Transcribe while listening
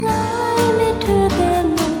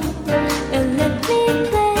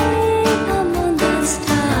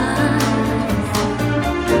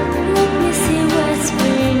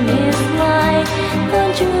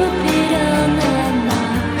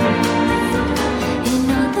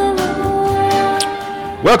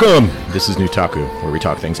Welcome! This is Newtaku, where we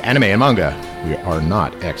talk things anime and manga. We are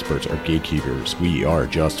not experts or gatekeepers. We are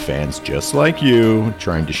just fans just like you,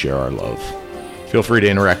 trying to share our love. Feel free to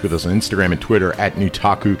interact with us on Instagram and Twitter at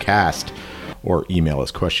NewtakuCast, or email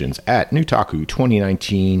us questions at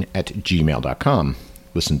newtaku2019@gmail.com.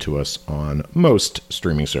 Listen to us on most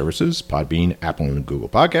streaming services, Podbean, Apple and Google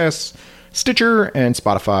Podcasts, Stitcher, and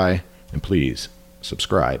Spotify. And please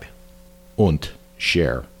subscribe und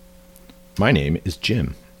share. My name is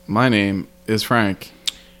Jim. My name is Frank.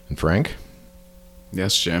 And Frank?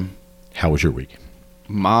 Yes, Jim. How was your week?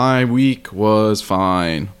 My week was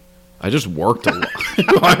fine. I just worked a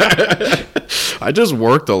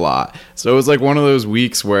lot. So it was like one of those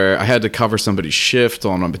weeks where I had to cover somebody's shift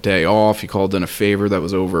on a day off. He called in a favor that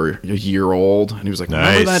was over a year old. And he was like,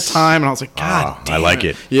 remember that time? And I was like, God damn. I like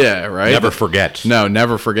it. Yeah, right? Never forget. No,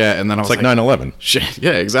 never forget. And then I was like 9/11. Shit.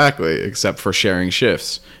 Yeah, exactly. Except for sharing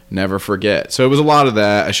shifts. Never forget. So it was a lot of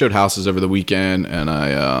that. I showed houses over the weekend, and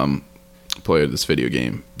I played this video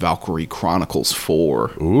game, Valkyrie Chronicles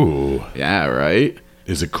 4. Ooh. Yeah, right?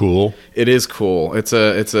 Is it cool? It is cool. It's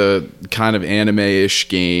a kind of anime-ish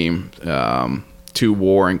game. Two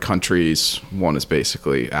warring countries. One is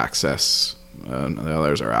basically Axis. The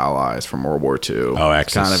others are allies from World War II. Oh,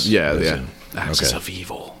 Axis. Kind of, yeah. Axis of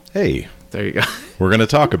evil. Hey. There you go. We're going to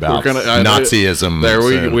talk about Nazism. There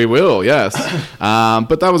we will, yes.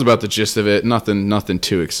 But that was about the gist of it. Nothing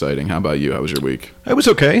too exciting. How about you? How was your week? It was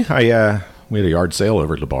okay. We had a yard sale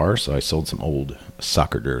over at the bar, so I sold some old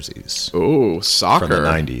soccer jerseys. Oh, soccer. From the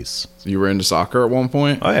 90s. You were into soccer at one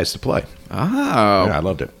point? Oh, yeah, I used to play. Oh. Yeah, I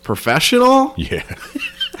loved it. Professional? Yeah.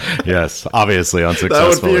 Yes, obviously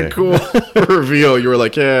unsuccessfully. That would be a cool reveal. You were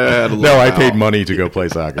like, yeah. No, I paid money to go play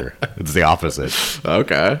soccer. It's the opposite.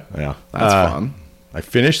 Okay. Yeah. That's fun. I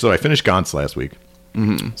finished Gantz last week.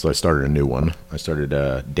 Mm-hmm. So I started a new one. I started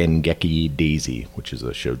Dengeki Daisy, which is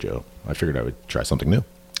a shoujo. I figured I would try something new.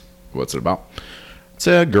 What's it about? It's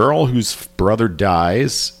a girl whose brother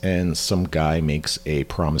dies, and some guy makes a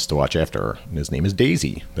promise to watch after her. And his name is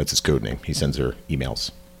Daisy. That's his code name. He sends her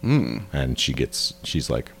emails. And she's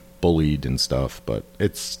like bullied and stuff, but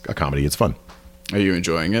it's a comedy. It's fun. Are you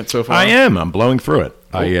enjoying it so far? I am. I'm blowing through it.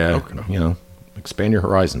 Okay. Expand your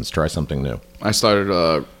horizons. Try something new. I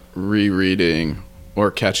started rereading or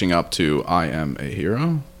catching up to I Am a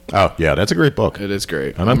Hero. Oh, yeah, that's a great book. It is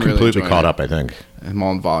great. And I'm completely caught up, I think. I'm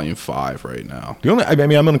on volume 5 right now.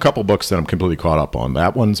 I'm in a couple books that I'm completely caught up on.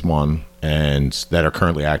 That one's one, and that are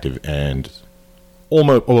currently active, and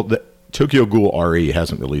the Tokyo Ghoul RE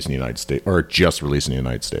hasn't released in the United States, or just released in the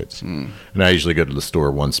United States. And I usually go to the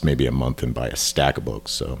store once, maybe a month, and buy a stack of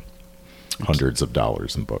books, so hundreds of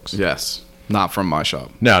dollars in books. Yes. Not from my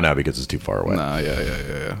shop. No, because it's too far away. No,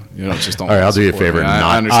 yeah. You know, just don't. All right, I'll do you a favor.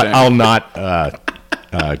 I understand. I'll not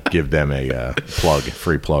give them a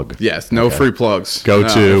free plug. Yes, no free plugs. We're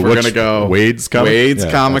going to go Wade's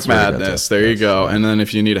Comic Madness. There you go. And then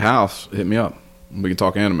if you need a house, hit me up. We can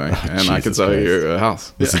talk anime, and I can sell you a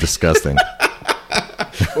house. This is disgusting.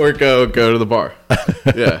 Or go to the bar.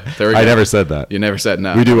 Yeah, there we go. I never said that. You never said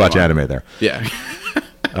no. We do watch anime there. Yeah.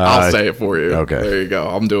 I'll say it for you. Okay. There you go.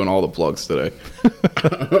 I'm doing all the plugs today.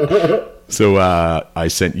 So I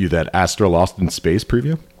sent you that Astro Lost in Space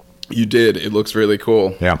preview. You did. It looks really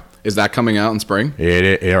cool. Yeah. Is that coming out in spring?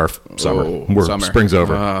 Or summer. Summer. Spring's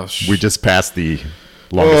over. We just passed the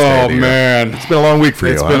longest day of the year. Man. It's been a long week for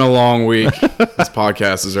you. It's been a long week. This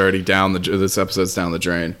podcast is already this episode's down the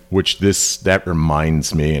drain. That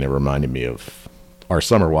reminds me, and it reminded me of our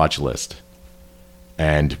summer watch list.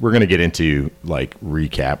 And we're going to get into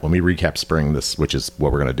recap. When we recap spring, which is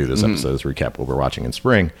what we're going to do this episode, is recap what we're watching in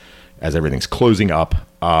spring as everything's closing up.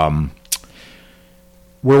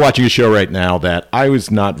 We're watching a show right now that I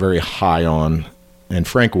was not very high on, and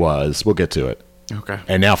Frank was. We'll get to it. Okay.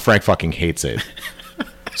 And now Frank fucking hates it.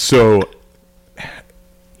 So,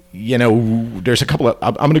 there's a couple of...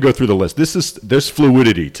 I'm going to go through the list. There's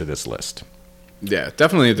fluidity to this list. Yeah,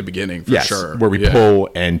 definitely at the beginning, for sure. Where we pull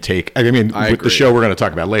and take... with agree. The show we're going to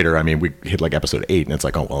talk about later, we hit episode 8, and it's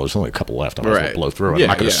like, oh, well, there's only a couple left. I'm going to blow through it. Yeah, I'm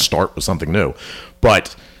not going to start with something new.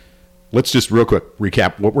 But let's just real quick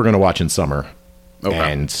recap what we're going to watch in summer. Okay.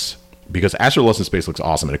 And because Astro Lost in Space looks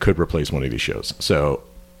awesome, and it could replace one of these shows. So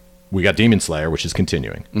we got Demon Slayer, which is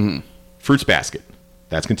continuing. Mm-hmm. Fruits Basket,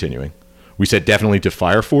 that's continuing. We said definitely to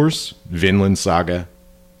Fire Force, Vinland Saga,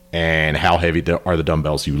 and How Heavy Are the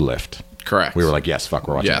Dumbbells You Lift. Correct. We were like, yes, fuck,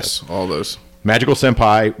 we're watching this. Yes, all those. Magical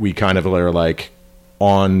Senpai, we kind of are like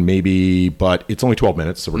on maybe, but it's only 12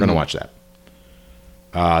 minutes, so we're going to watch that.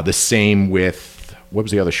 The same with, what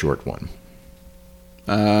was the other short one?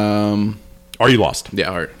 Are You Lost?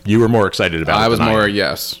 Yeah, you were more excited about it. I was more,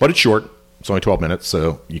 yes. But it's short. It's only 12 minutes,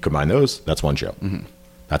 so you combine those. That's one show.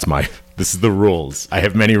 That's this is the rules. I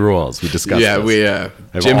have many rules. We discussed this.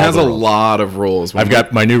 Jim has a lot of rules. I've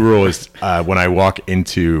got my new rule is when I walk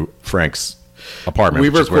into Frank's apartment. We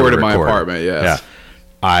record in my apartment, yes.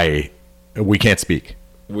 Yeah. We can't speak.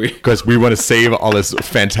 Because we want to save all this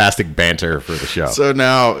fantastic banter for the show. So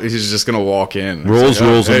now he's just going to walk in. Rules,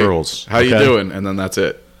 and rules. How you doing? And then that's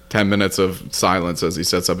it. 10 minutes of silence as he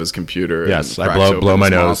sets up his computer. Yes, I blow my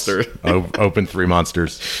nose. Open 3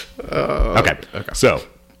 monsters. Okay. So,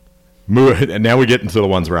 and now we get into the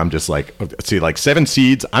ones where I'm just like, see, like 7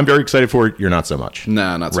 Seeds. I'm very excited for it. You're not so much.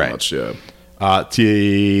 Nah, not so much, yeah.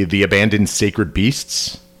 To the Abandoned Sacred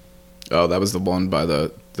Beasts. Oh, that was the one by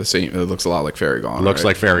the same. It looks a lot like Fairy Gone. It looks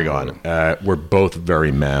like Fairy Gone. We're both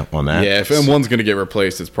very meh on that. Yeah, if one's going to get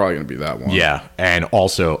replaced, it's probably going to be that one. Yeah, and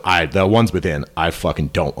also, the ones within, I fucking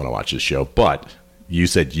don't want to watch this show, but you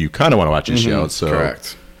said you kind of want to watch this show, so...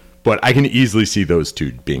 Correct. But I can easily see those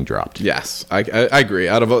 2 being dropped. Yes, I agree.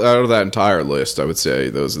 Out of that entire list, I would say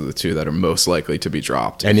those are the 2 that are most likely to be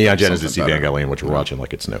dropped. And Neon Genesis Evangelion, which we're watching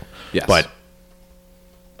like it's new. Yes. But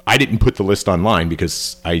I didn't put the list online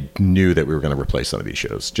because I knew that we were going to replace some of these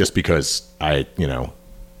shows. Just because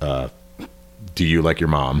Do You Like Your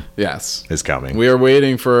Mom? Yes. Is coming. We are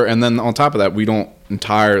waiting for, and then on top of that, we don't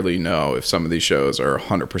entirely know if some of these shows are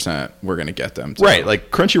 100% we're going to get them to. Right.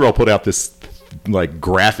 Like Crunchyroll put out this like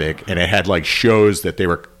graphic and it had like shows that they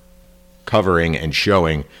were covering and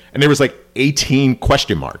showing, and there was like 18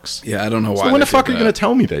 question marks. Yeah, I don't know why. So when the fuck are you going to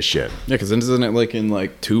tell me this shit? Yeah, because isn't it like in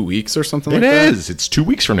like 2 weeks or something like that? It is. It's 2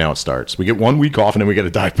 weeks from now it starts. We get 1 week off and then we got to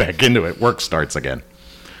dive back into it. Work starts again.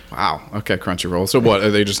 Wow. Okay, Crunchyroll. So what, are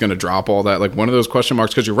they just going to drop all that? Like one of those question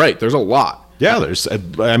marks? Because you're right, there's a lot. Yeah, there's,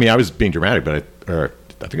 I mean, I was being dramatic, but I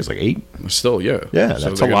think it's like 8. Still, yeah. Yeah, so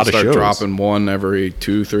that's a lot of shows. Dropping one every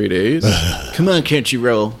 2-3 days. Come on,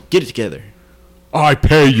 Crunchyroll, get it together. I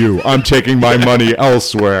pay you. I'm taking my money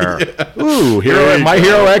elsewhere. Yeah. Ooh, My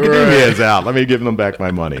Hero Academia is out. Let me give them back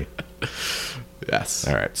my money. Yes.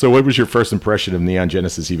 All right. So what was your first impression of Neon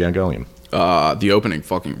Genesis Evangelion? The opening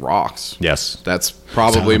fucking rocks. Yes. That's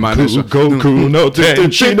probably my initial... Goku no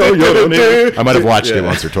Tenchi no Yone. I might have watched it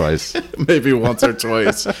once or twice. Maybe once or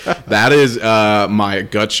twice. That is my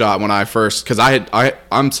gut shot when I first... Because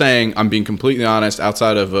I'm saying, I'm being completely honest,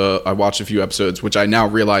 outside of... I watched a few episodes, which I now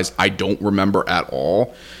realize I don't remember at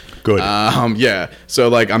all. Good. Yeah. So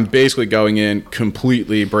like I'm basically going in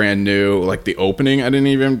completely brand new. Like the opening I didn't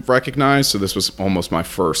even recognize. So this was almost my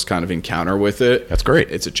first kind of encounter with it. That's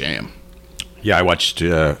great. It's a jam. Yeah, I watched.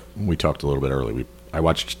 We talked a little bit earlier. I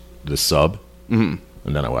watched the sub, and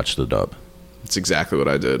then I watched the dub. It's exactly what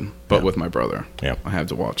I did, but with my brother. Yeah, I had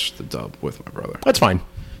to watch the dub with my brother. That's fine.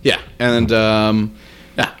 Yeah, and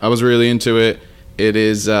I was really into it. It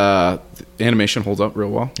is the animation holds up real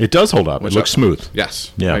well. It does hold up. It looks smooth.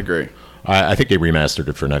 Yes, yeah, I agree. I think they remastered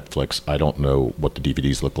it for Netflix. I don't know what the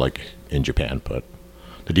DVDs look like in Japan, but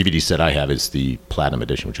the DVD set I have is the Platinum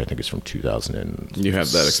Edition, which I think is from 2000. You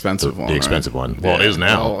have that expensive one, the expensive one. Well, it is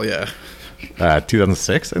now. Oh, yeah.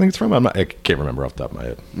 2006, I think it's from. I can't remember off the top of my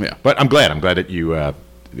head. Yeah, but I'm glad. I'm glad that you.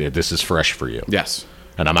 This is fresh for you. Yes,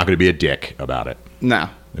 and I'm not going to be a dick about it. No.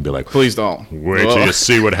 And be like, please don't. Wait till you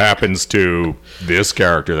see what happens to this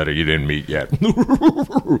character that you didn't meet yet.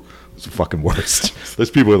 It's the fucking worst. Those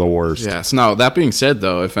people are the worst. Yes. No, that being said,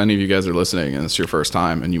 though, if any of you guys are listening and it's your first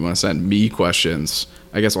time and you want to send me questions,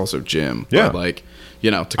 I guess also Jim. Yeah. But like,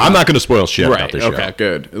 I'm not going to spoil shit about this show. Okay,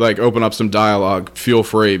 good. Like, open up some dialogue. Feel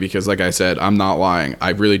free, because like I said, I'm not lying. I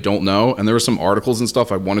really don't know. And there were some articles and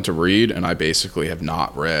stuff I wanted to read, and I basically have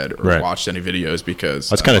not read or watched any videos because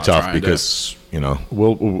that's kind of tough because,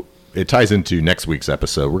 it ties into next week's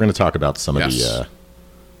episode. We're going to talk about some of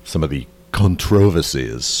the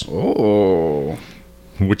controversies. Oh.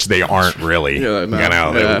 Which they aren't really.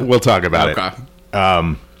 Yeah, we'll talk about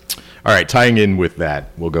it. All right, tying in with that,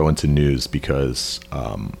 we'll go into news because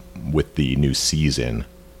with the new season,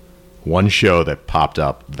 one show that popped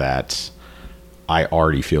up that I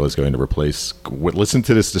already feel is going to replace... Listen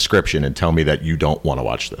to this description and tell me that you don't want to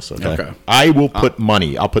watch this, okay? I will put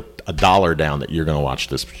money. I'll put $1 down that you're going to watch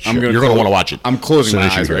this show. You're going to want to watch it. I'm closing my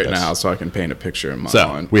eyes right now so I can paint a picture in my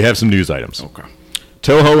mind. We have some news items. Okay.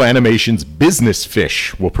 Toho Animation's Business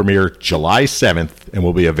Fish will premiere July 7th and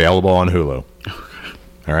will be available on Hulu.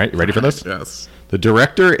 All right, you ready for this? Yes. The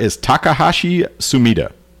director is Takahashi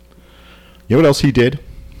Sumida. You know what else he did?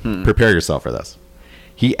 Prepare yourself for this.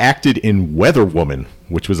 He acted in Weather Woman,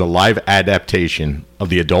 which was a live adaptation of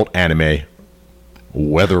the adult anime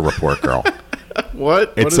Weather Report Girl.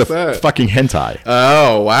 What? It's what is a that? fucking hentai.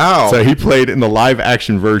 Oh, wow. So he played in the live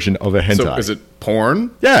action version of a hentai. So is it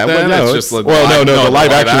porn? Yeah, then? well, no, It's it's, just well, no, the the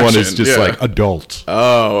live action one is just yeah. like adult.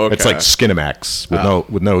 Oh, okay. It's like Skinamax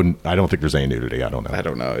with no. I don't think there's any nudity. I don't know. I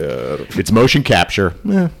don't know. Yeah. It's motion capture.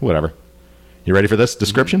 Whatever. You ready for this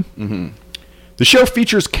description? Mm-hmm. The show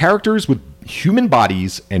features characters with human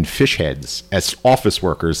bodies and fish heads as office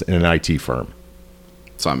workers in an IT firm.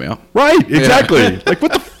 Sign me up. Right, exactly. Like,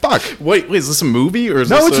 what the fuck? Wait, is this a movie or is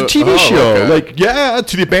No, this it's a TV show. okay. Like, yeah,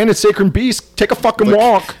 to the abandoned sacred beast, take a fucking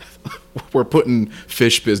walk. We're putting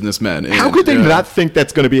fish businessmen in. How could they Yeah. not think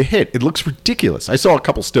that's going to be a hit? It looks ridiculous. I saw a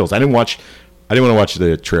couple stills. I didn't want to watch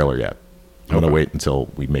the trailer yet. I'm going to wait until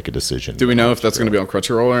we make a decision. Do we know if that's going to be on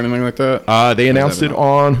Crunchyroll or anything like that? They announced it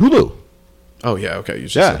on Hulu. Oh, yeah. Okay. You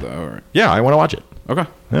just Yeah. said that. All right. Yeah, I want to watch it. Okay.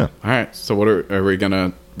 Yeah. All right. So what are we going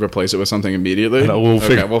to replace it with something immediately? We'll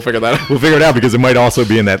figure that out. We'll figure it out because it might also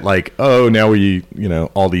be in that, like, oh, now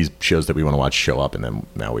all these shows that we want to watch show up, and then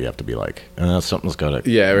now we have to be like, something's got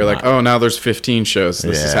to. Yeah, we're like, oh, now there's 15 shows.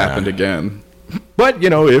 This has Yeah. happened again. But,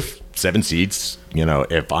 if 7 Seeds,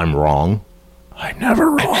 if I'm wrong, I'm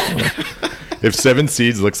never wrong. If 7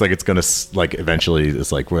 Seeds looks like it's going to, like, eventually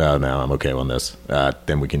it's like, well, no, I'm okay on this,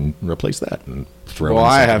 then we can replace that and throw Well, in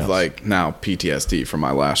I something have else. like now PTSD from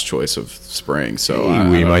my last choice of spring, so We I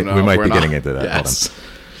might don't know. be We're not- getting into that. Hold Yes.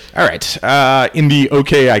 on. All right. In the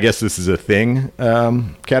okay, I guess this is a thing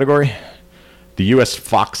category, the U.S.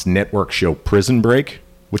 Fox network show Prison Break,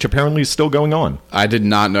 which apparently is still going on. I did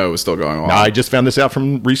not know it was still going on. Now, I just found this out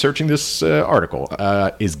from researching this article.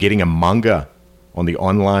 Is getting a manga on the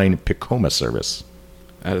online Piccoma service.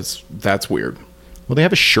 That's weird. Well, they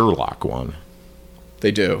have a Sherlock one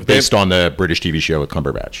They do. based on the British TV show with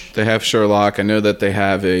Cumberbatch. They have Sherlock. I know that they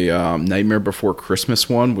have a Nightmare Before Christmas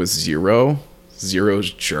one with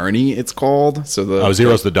Zero's Journey. It's called. So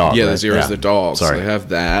Zero's the dog, Yeah, right? the Zero's Yeah. the dog. Sorry. So they have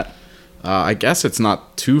that. I guess it's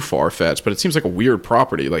not too far fetched, but it seems like a weird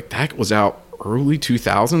property. Like that was out early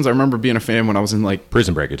 2000s. I remember being a fan when I was in like.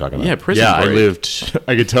 Prison Break, you're talking about? Yeah, Prison Break. Break. I lived.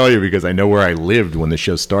 I could tell you because I know where I lived when the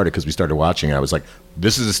show started because we started watching. I was like,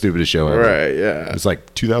 "This is the stupidest show ever." Right. Yeah. It's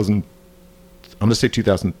like 2000. I'm gonna say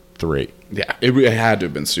 2003. Yeah. It had to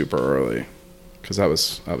have been super early because I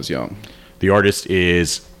was young. The artist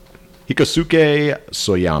is Hikosuke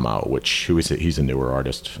Soyama, he's a newer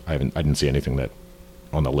artist. I didn't see anything that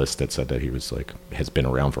on the list that said that he was like has been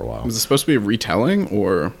around for a while. Was it supposed to be a retelling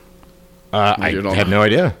or? I You don't have know. no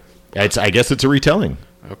idea. I guess it's a retelling.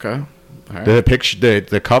 Okay. All right. The picture,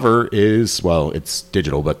 the cover is it's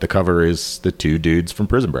digital, but the cover is the two dudes from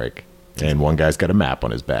Prison Break, and one guy's got a map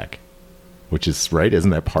on his back, which is right.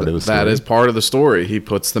 Isn't that part of the story? That is part of the story. He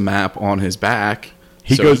puts the map on his back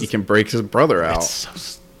so he can break his brother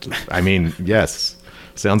out. I mean, yes,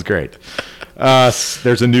 sounds great.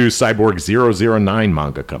 There's a new Cyborg 009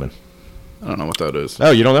 manga coming. I don't know what that is. Oh,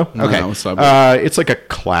 you don't know? No, Okay. what's Cyborg? It's like a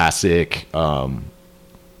classic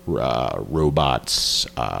robots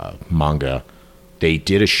manga. They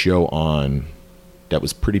did a show that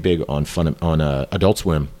was pretty big on Adult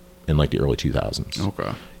Swim in like the early 2000s.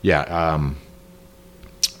 Okay. Yeah.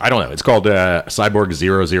 I don't know. It's called Cyborg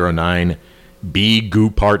 009 B Goo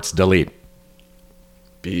Parts Delete.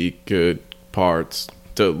 Be good parts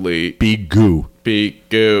delete. B Goo. Be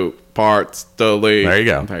good parts delete. There you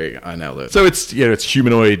go. There you go. I nailed it. So it's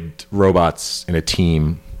humanoid robots in a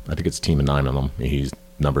team. I think it's a team of 9 of them. He's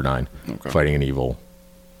number 9, fighting an evil.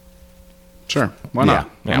 Sure. Why not?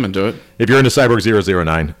 Yeah. I'm into it. If you're into Cyborg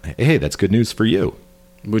 009, hey, that's good news for you.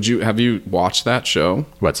 Have you watched that show?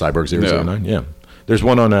 What, Cyborg 009? Yeah. There's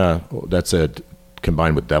one on that's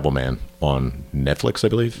combined with Devilman on Netflix, I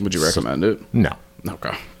believe. Would you recommend it? No.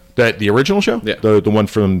 Okay. The original show? Yeah. The one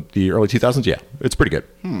from the early 2000s? Yeah. It's pretty good.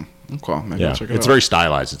 Okay. Maybe Yeah. I'll check it It's out. very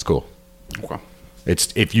stylized. It's cool. Okay.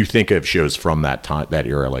 It's if you think of shows from that time, that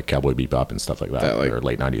era, like Cowboy Bebop and stuff like that, That, like, or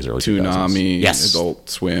late 90s, early 2000s. Toonami, Yes. Adult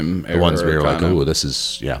Swim. The ones where you're like, kinda. oh, this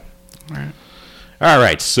is, yeah. All right. All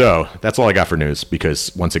right, so that's all I got for news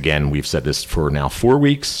because, once again, we've said this for now 4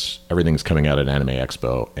 weeks. Everything's coming out at Anime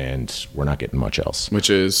Expo, and we're not getting much else.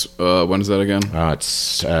 Which is when is that again?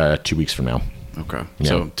 It's 2 weeks from now. Okay. Yeah.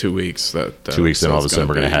 So 2 weeks. That 2 weeks, and all of a it's sudden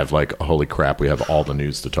we're going to be- have, like, holy crap, we have all the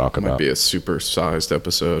news to talk might about. be a super sized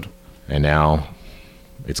episode. And now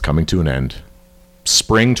it's coming to an end.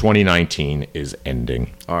 Spring 2019 is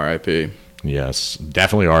ending. R.I.P. Yes,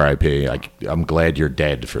 definitely RIP. I'm glad you're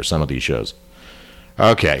dead for some of these shows.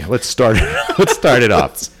 Okay, let's start. Let's start it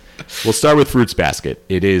off. We'll start with Fruits Basket.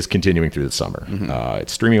 It is continuing through the summer.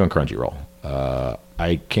 It's streaming on Crunchyroll.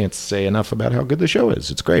 I can't say enough about how good the show is.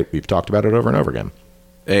 It's great. We've talked about it over and over again.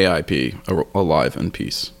 AIP, Alive in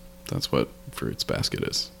Peace. That's what Fruits Basket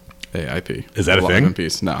is. AIP. Is that a Alive thing? in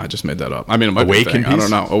Peace. No, I just made that up. I mean, it might Awake be a thing. in I Peace?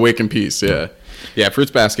 don't know. Awake in Peace, yeah. Yeah,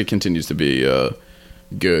 Fruits Basket continues to be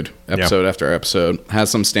good episode after episode. Has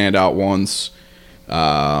some standout ones,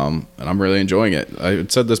 and I'm really enjoying it. I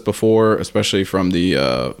had said this before, especially from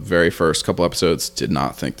the very first couple episodes, did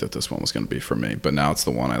not think that this one was going to be for me, but now it's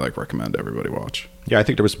the one I recommend everybody watch. Yeah, I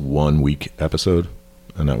think there was 1 week episode,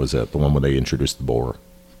 and that was it. The one where they introduced the boar.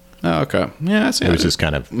 Oh, okay. Yeah, I see. It was just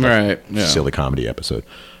kind of right. Yeah. silly comedy episode.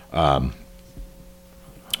 I'm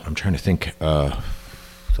trying to think the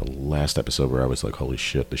last episode where I was like, holy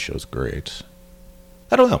shit, this show's great.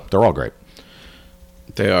 I don't know. They're all great.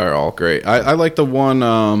 They are all great. I like the one.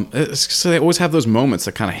 So they always have those moments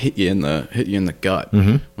that kind of hit you in the gut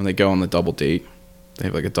when they go on the double date. They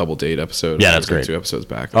have like a double date episode. Yeah, that's great. 2 episodes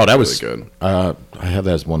back. Oh, that was really good. I have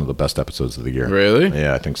that as one of the best episodes of the year. Really?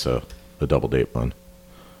 Yeah, I think so. The double date one.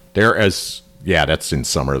 That's in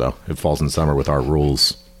summer though. It falls in summer with our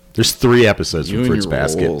rules. There's 3 episodes You from and Fruits your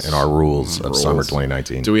Basket rules. in our rules of Rules. summer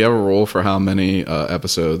 2019. Do we have a rule for how many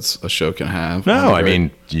episodes a show can have? No, I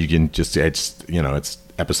mean you can just it's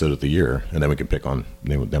episode of the year, and then we can pick on.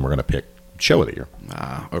 Then we're going to pick show of the year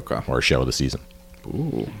Okay. or show of the season.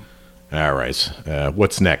 Ooh. All right,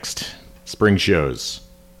 what's next? Spring shows.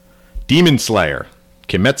 Demon Slayer,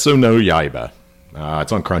 Kimetsu no Yaiba.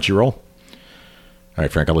 It's on Crunchyroll. All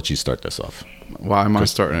right, Frank, I'll let you start this off. Why am I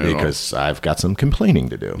starting it off? Because I've got some complaining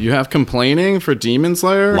to do. You have complaining for Demon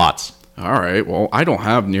Slayer? Lots. All right. Well, I don't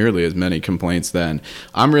have nearly as many complaints then.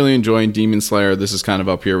 I'm really enjoying Demon Slayer. This is kind of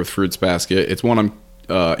up here with Fruits Basket. It's one I'm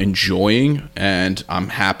enjoying, and I'm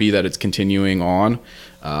happy that it's continuing on.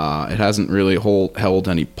 It hasn't really held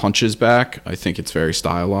any punches back. I think it's very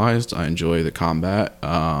stylized. I enjoy the combat.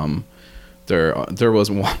 There was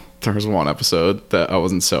one episode that I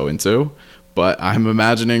wasn't so into, but I'm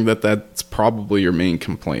imagining that's probably your main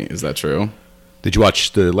complaint. Is that true? Did you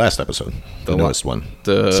watch the last episode? The la- newest one?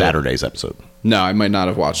 the- Saturday's episode. No, I might not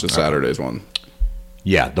have watched the Saturday's one.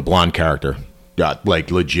 Yeah, the blonde character.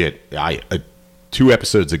 Legit. 2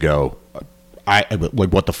 episodes ago, I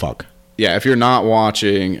like, what the fuck? Yeah, if you're not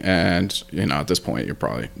watching, and at this point you're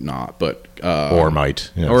probably not, but Or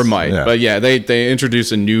might. Yes. or might. Yeah. But yeah, they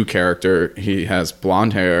introduce a new character. He has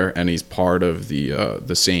blonde hair, and he's part of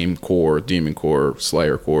the same core, Demon Core,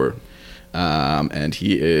 Slayer Core, and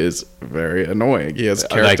he is very annoying. He has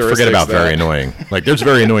characteristics. Forget about that- very annoying. There's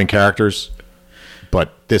very annoying characters,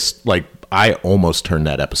 but this, I almost turned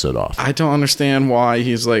that episode off. I don't understand why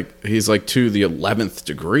he's to the 11th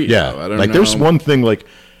degree. Yeah, though. I don't know. there's one thing,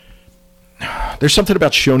 there's something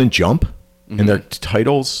about Shonen Jump and their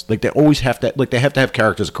titles. They always have to, they have to have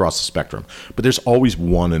characters across the spectrum. But there's always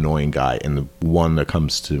one annoying guy, and the one that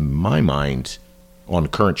comes to my mind on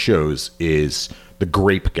current shows is the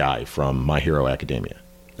grape guy from My Hero Academia.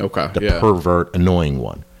 Okay, The pervert, annoying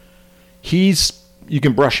one. You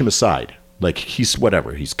can brush him aside. He's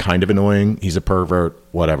whatever. He's kind of annoying. He's a pervert.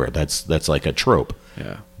 Whatever. That's like a trope.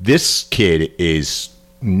 Yeah. This kid is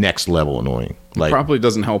next level annoying. Probably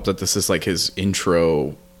doesn't help that this is his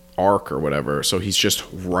intro arc or whatever. So he's just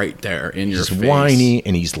right there in your he's face. whiny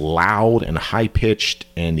and he's loud and high pitched,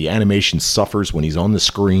 and the animation suffers when he's on the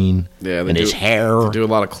screen. Yeah, and his hair. They do a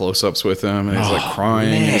lot of close-ups with him, and he's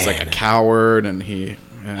crying. And he's a coward, and he.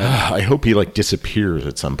 I hope he disappears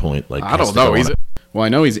at some point. I don't know. Well, I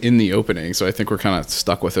know he's in the opening, so I think we're kind of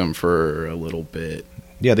stuck with him for a little bit.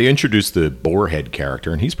 Yeah, they introduced the Boarhead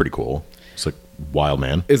character, and he's pretty cool. It's Wild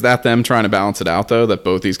Man. Is that them trying to balance it out, though, that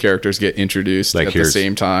both these characters get introduced at the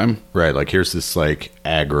same time? Right, here's this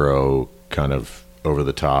aggro, kind of over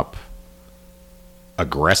the top,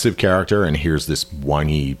 aggressive character, and here's this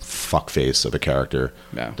whiny fuckface of a character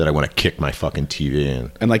that I want to kick my fucking TV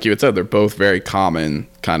in. And like you had said, they're both very common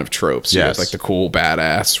kind of tropes. Yes. You have the cool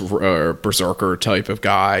badass berserker type of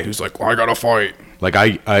guy who's like, well, I gotta fight.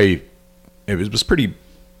 It was pretty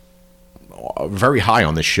very high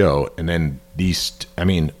on this show, and then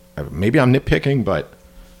maybe I'm nitpicking, but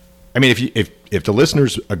if the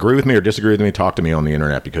listeners agree with me or disagree with me, talk to me on the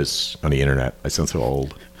internet, because on the internet I sound so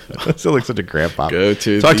old. I sound like such a grandpa. Go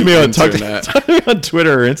to talk to me on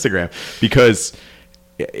Twitter or Instagram, because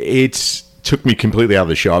it took me completely out of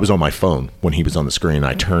the show. I was on my phone when he was on the screen, and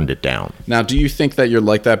I turned it down. Now, do you think that you're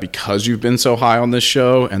like that because you've been so high on this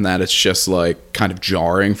show, and that it's just kind of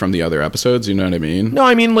jarring from the other episodes? You know what I mean?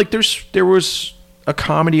 No, there was a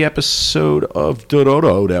comedy episode of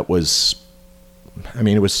Dororo that was,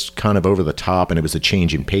 it was kind of over the top, and it was a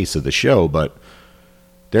change in pace of the show, but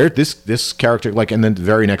this character, and then the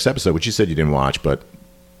very next episode, which you said you didn't watch, but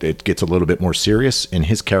it gets a little bit more serious, and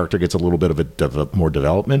his character gets a little bit of more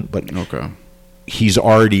development, but Okay. he's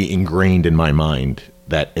already ingrained in my mind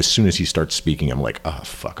that as soon as he starts speaking, I'm like, oh,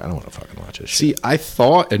 fuck, I don't want to fucking watch this shit. See, I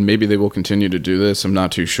thought, and maybe they will continue to do this, I'm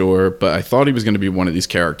not too sure, but I thought he was going to be one of these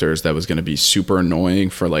characters that was going to be super annoying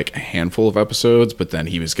for like a handful of episodes, but then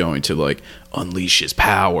he was going to like unleash his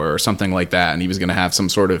power or something like that, and he was going to have some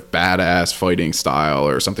sort of badass fighting style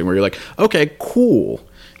or something where you're like, okay, cool.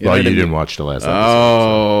 Well, you didn't watch the last episode.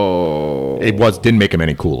 Oh. So. It didn't make him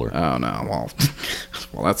any cooler. Oh, no.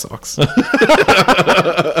 Well, that sucks.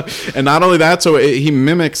 And not only that, so he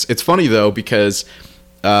mimics. It's funny, though, because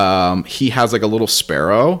he has like a little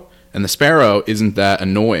sparrow, and the sparrow isn't that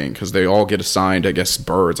annoying because they all get assigned, I guess,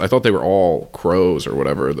 birds. I thought they were all crows or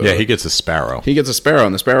whatever. Yeah, he gets a sparrow. He gets a sparrow,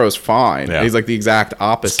 and the sparrow is fine. Yeah. He's like the exact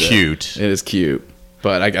opposite. It's cute. It is cute.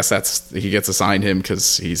 But I guess he gets assigned him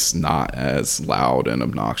because he's not as loud and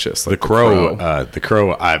obnoxious. Like the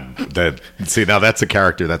crow. See, now that's a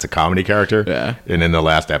character. That's a comedy character. Yeah. And in the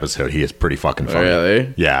last episode, he is pretty fucking funny.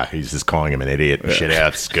 Really? Yeah, he's just calling him an idiot and shit. Yeah,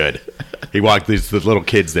 it's good. He walked the little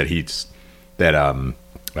kids who's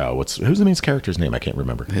the main character's name? I can't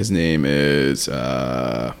remember. His name is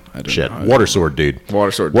I don't know. Water Sword Dude.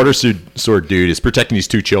 Water Sword Dude is protecting these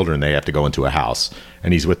two children. They have to go into a house,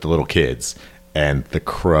 and he's with the little kids. And the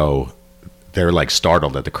crow, they're like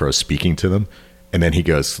startled at the crow speaking to them. And then he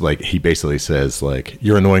goes, like, he basically says, like,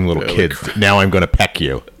 you're annoying little kids. Now I'm going to peck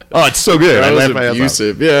you. Oh, it's so good. That was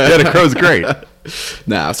abusive. Yeah, the crow's great.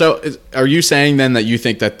 Now, so are you saying then that you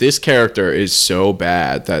think that this character is so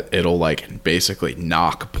bad that it'll like basically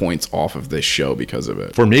knock points off of this show because of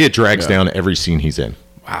it? For me, it drags down every scene he's in.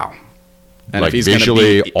 Wow. And like if he's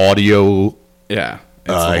visually, audio, yeah,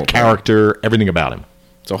 character, everything about him.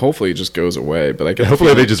 So hopefully it just goes away. But I get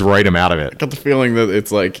hopefully they just write him out of it. I got the feeling that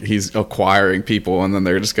it's like he's acquiring people, and then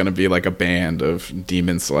they're just going to be like a band of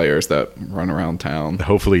demon slayers that run around town.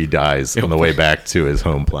 Hopefully he dies on the way back to his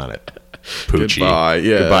home planet. Poochie. Goodbye.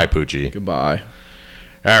 Yeah. Goodbye, Poochie. Goodbye.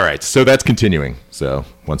 All right. So that's continuing. So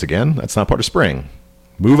once again, that's not part of spring.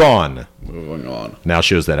 Move on. Moving on. Now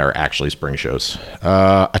shows that are actually spring shows.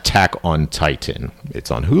 Attack on Titan.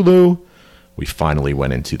 It's on Hulu. We finally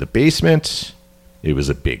went into the basement. It was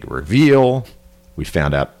a big reveal. We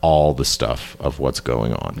found out all the stuff of what's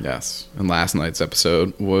going on. Yes. And last night's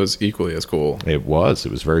episode was equally as cool. It was.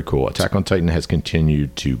 It was very cool. Attack on Titan has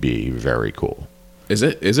continued to be very cool. Is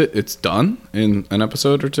it? It's done in an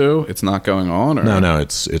episode or two? It's not going on? Or? No.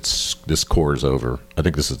 It's this core is over. I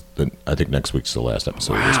think next week's the last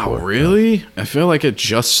episode of this core. Wow, really? I feel like it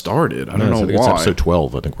just started. I don't know why. It's episode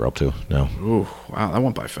 12, I think we're up to now. Ooh, wow, that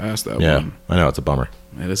went by fast, that yeah, one. I know, it's a bummer.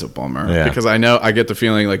 It is a bummer. Yeah. Because I get the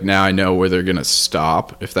feeling like now I know where they're going to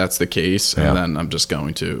stop if that's the case. And then I'm just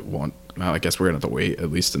going to I guess we're going to have to wait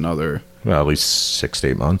at least another... Well, at least 6 to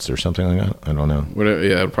 8 months or something like that. I don't know.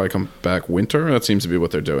 It'll probably come back winter. That seems to be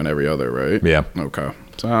what they're doing every other, right? Yeah. Okay.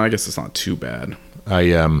 So I guess it's not too bad.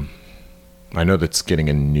 I know that's getting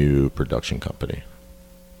a new production company.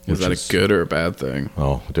 Is that a good or a bad thing?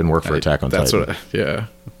 Oh, it didn't work for Attack on Titan. Yeah.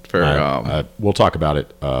 Fair. We'll talk about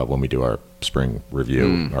it when we do our spring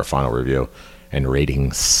review, our final review, and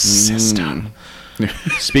rating system.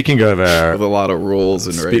 Speaking of with a lot of rules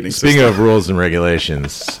and ratings. Speaking of rules and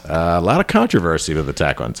regulations, a lot of controversy with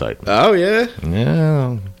Attack on Titan. Oh yeah.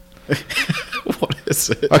 Yeah. What is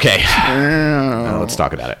it? Okay. Let's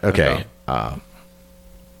talk about it. Okay.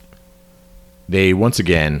 They once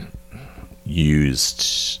again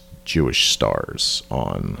used Jewish stars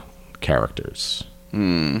on characters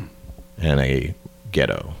in a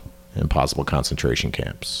ghetto and possible concentration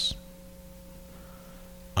camps.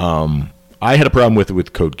 I had a problem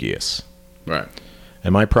with Code Geass. Right.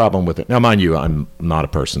 And my problem with it, now mind you, I'm not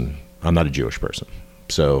a Jewish person.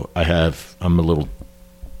 So I'm a little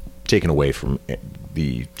taken away from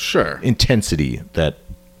the intensity that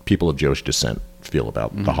people of Jewish descent feel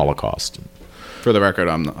about the Holocaust. For the record,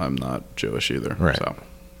 I'm not Jewish either. Right. So.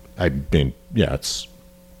 I mean, yeah,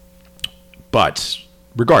 but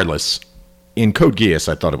regardless, in Code Geass,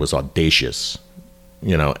 I thought it was audacious,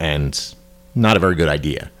 and not a very good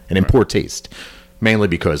idea, and in poor taste, mainly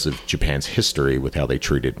because of Japan's history with how they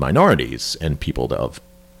treated minorities and people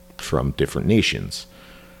from different nations.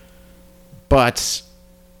 But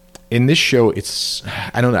in this show,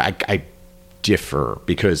 I don't know, I differ,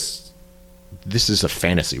 because this is a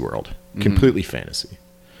fantasy world, completely fantasy.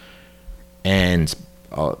 And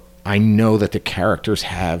I know that the characters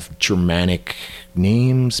have Germanic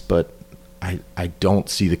names, but I don't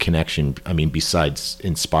see the connection. I mean, besides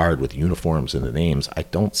inspired with uniforms and the names, I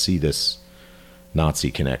don't see this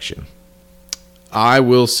Nazi connection. I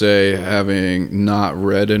will say, having not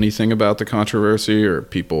read anything about the controversy or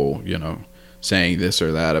people, saying this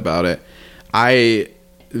or that about it,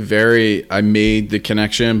 I made the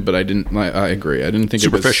connection, but I didn't. I agree. I didn't think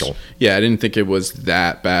Superficial. It was, yeah, I didn't think it was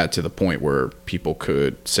that bad to the point where people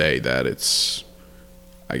could say that it's,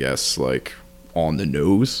 I guess, like on the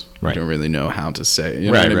nose. Right. I don't really know how to say it. You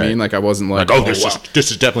know Right, what I right. mean? Like I wasn't like, Like, wow.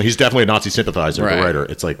 this is definitely, he's definitely a Nazi sympathizer, Right. the writer.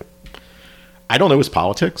 It's like, I don't know his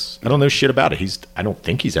politics. I don't know shit about it. I don't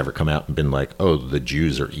think he's ever come out and been like, oh, the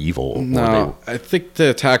Jews are evil. or No, I think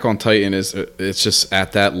the Attack on Titan it's just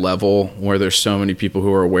at that level where there's so many people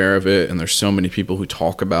who are aware of it and there's so many people who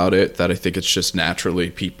talk about it that I think it's just naturally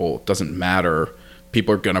it doesn't matter.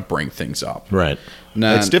 People are going to bring things up. Right.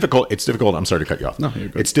 Nah. It's difficult. I'm sorry to cut you off. No, you're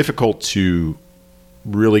good. It's difficult to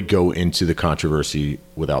really go into the controversy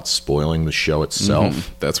without spoiling the show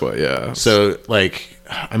itself. That's what, yeah. So, like,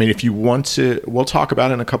 I mean, if you want to, we'll talk about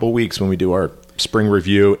it in a couple of weeks when we do our spring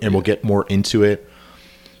review, and we'll get more into it.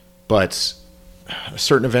 But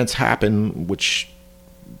certain events happen which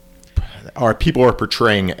people are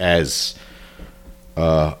portraying as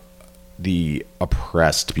the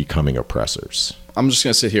oppressed becoming oppressors. I'm just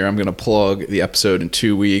going to sit here. I'm going to plug the episode in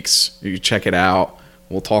 2 weeks. You can check it out.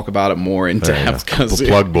 We'll talk about it more in depth. The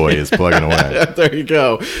plug boy is plugging away. There you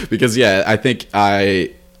go. Because, yeah, I think I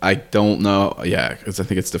don't know. Yeah, because I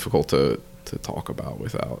think it's difficult to talk about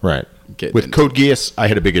without Right. getting With into Code Geass, I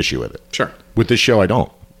had a big issue with it. Sure. With this show, I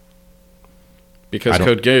don't. Because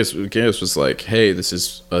Code Geass was like, hey, this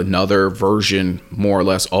is another version, more or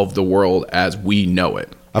less, of the world as we know it.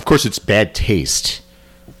 Of course, it's bad taste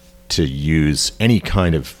to use any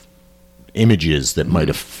kind of images that might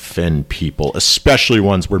offend people, especially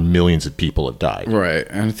ones where millions of people have died. Right.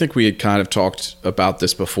 And I think we had kind of talked about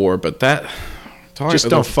this before, but Just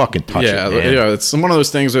don't fucking touch it, man. Yeah, it's one of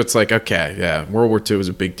those things where it's like, okay, yeah, World War II was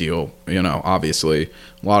a big deal, obviously.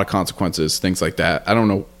 A lot of consequences, things like that. I don't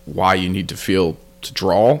know why you need to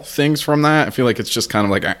draw things from that. I feel like it's just kind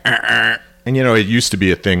of like And it used to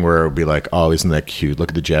be a thing where it would be like, oh, isn't that cute? Look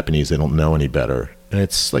at the Japanese, they don't know any better. And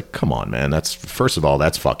it's like, come on, man. First of all,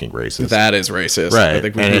 that's fucking racist. That is racist. Right. I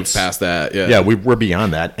think we moved past that. Yeah. Yeah, we're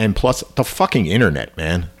beyond that. And plus, the fucking internet,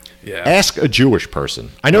 man. Yeah. Ask a Jewish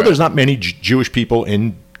person. I know there's not many Jewish people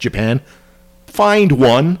in Japan. Find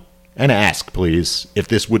one and ask, please, if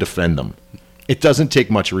this would offend them. It doesn't take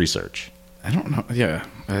much research. I don't know. Yeah.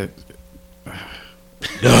 All right.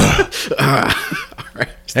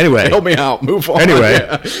 Anyway. Help me out. Move on. Anyway,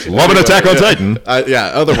 Yeah. love an Attack on Titan.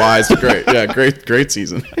 Yeah. Otherwise, great. Yeah. Great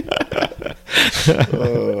season.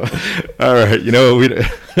 All right.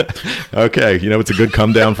 Okay. It's a good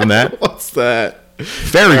come down from that? What's that?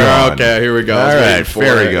 Faragon. Okay. Here we go. All I was right. waiting for it.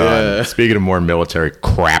 Faragon. Yeah. Speaking of more military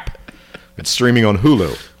crap, it's streaming on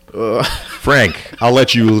Hulu. Frank, I'll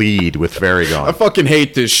let you lead with Faragon. I fucking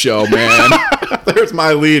hate this show, man. There's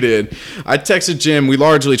my lead in. I texted Jim. We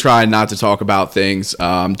largely try not to talk about things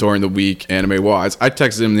during the week, anime-wise. I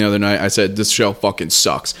texted him the other night. I said, this show fucking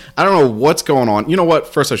sucks. I don't know what's going on. You know what?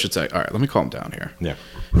 First, I should say, all right, let me calm down here. Yeah.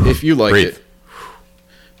 If you like Breathe.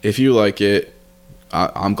 it,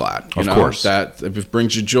 I'm glad. Of course. That if it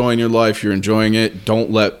brings you joy in your life, you're enjoying it. Don't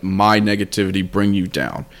let my negativity bring you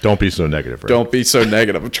down. Don't be so negative, right? Don't be so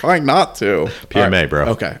negative. I'm trying not to. PMA, bro.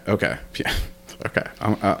 Okay. Okay.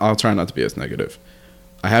 I'll try not to be as negative.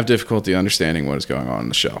 I have difficulty understanding what is going on in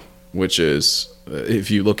the show, which is, if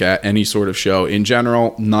you look at any sort of show in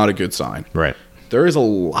general, not a good sign. Right. There is a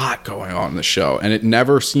lot going on in the show, and it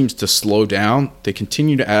never seems to slow down. They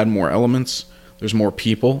continue to add more elements. There's more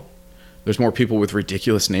people. There's more people with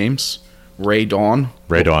ridiculous names. Ray Dawn.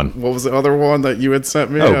 Ray Dawn. What was the other one that you had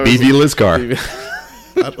sent me? Oh, BB Lizcar.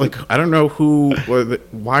 I don't know who.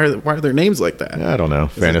 Why are their names like that? I don't know.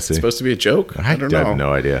 Is it Fantasy. supposed to be a joke? I don't know. have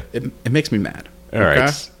no idea. It makes me mad. All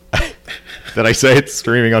right. Did I say it's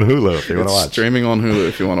streaming on Hulu if you want to watch? Streaming on Hulu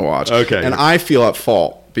if you want to watch. Okay. And I feel at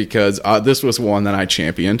fault because this was one that I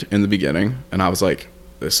championed in the beginning, and I was like,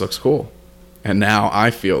 "This looks cool," and now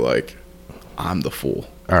I feel like I'm the fool.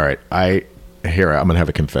 All right. I'm gonna have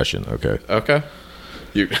a confession. Okay. Okay.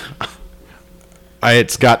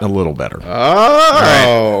 It's gotten a little better.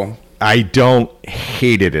 Oh. I don't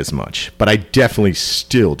hate it as much, but I definitely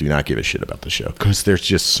still do not give a shit about the show because there's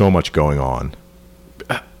just so much going on.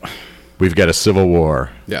 We've got a civil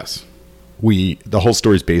war. Yes. The whole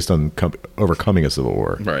story is based on overcoming a civil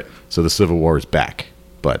war. Right. So the civil war is back,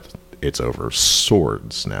 but it's over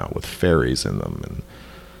swords now with fairies in them, and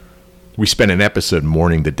we spent an episode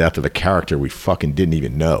mourning the death of a character we fucking didn't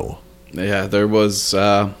even know. Yeah, there was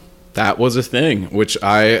that was a thing, which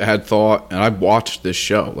I had thought, and I watched this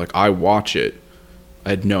show. Like, I watch it. I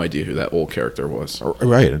had no idea who that old character was.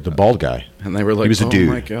 Right, the bald guy. And they were like, he was a dude.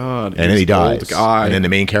 Oh my God. And then he dies. Old guy. And then the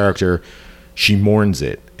main character, she mourns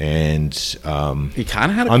it. and He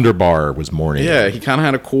kind of had a Underbar was mourning. yeah. He kind of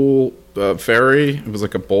had a cool fairy. It was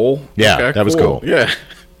like a bowl. Yeah, that was cool. Yeah.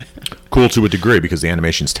 Cool to a degree because the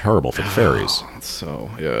animation's terrible for the fairies. So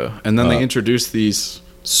yeah, and then they introduced these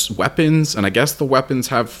weapons, and I guess the weapons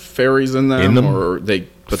have fairies in them, or they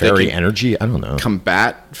Fairy can energy? I don't know.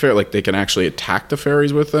 combat fair, like they can actually attack the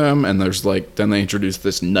fairies with them. And there's like then they introduced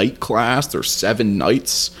this knight class. There's 7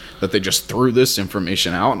 knights that they just threw this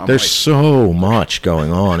information out. And I'm There's like, so much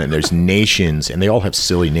going on, and there's nations, and they all have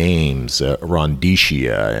silly names.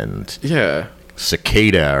 Rondicia and yeah.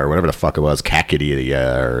 Cicada, or whatever the fuck it was,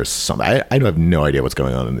 Cacadia, or something. I have no idea what's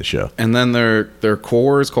going on in the show. And then their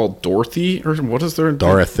core is called Dorothy, or what is their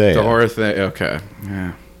Dorothea. Dorothea. Okay,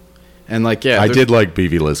 yeah. And like I did like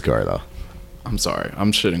BV Lizcar though. I'm sorry,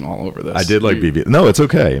 I'm shitting all over this. I did like BV. No, it's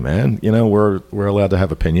okay, man. You know, we're allowed to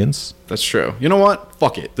have opinions. That's true. You know what?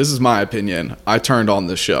 Fuck it. This is my opinion. I turned on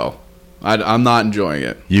this show. I'm not enjoying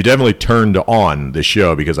it. You definitely turned on the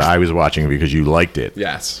show because I was watching it because you liked it.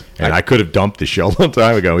 Yes. And I could have dumped the show a long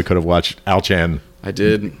time ago. We could have watched Al-Chan I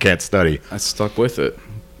did. Can't Study. I stuck with it.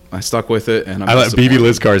 And I let BB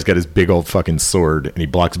Lizcar's got his big old fucking sword and he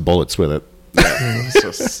blocks bullets with it.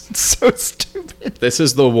 It's so stupid. This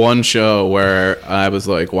is the one show where I was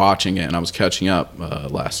like watching it and I was catching up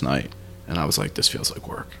last night, and I was like, this feels like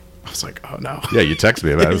work. I was like, oh no. Yeah, you texted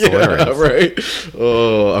me about it. It's Yeah, hilarious. right.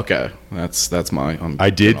 Oh, okay. That's my. I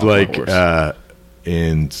did like horse.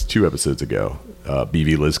 in 2 episodes ago,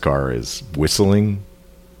 BB Lizcar is whistling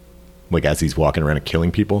like as he's walking around and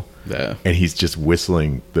killing people. Yeah. And he's just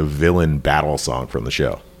whistling the villain battle song from the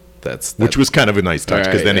show. Which Was kind of a nice touch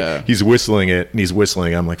because Right, then yeah. he's whistling it and he's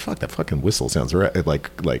whistling. I'm like, fuck, that fucking whistle sounds right.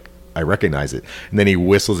 Like I recognize it. And then he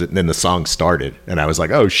whistles it and then the song started and I was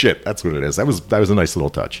like, oh shit, that's what it is. That was a nice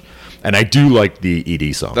little touch. And I do like the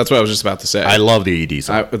ED song. That's what I was just about to say. I love the ED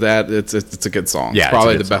song. It's a good song. Yeah, It's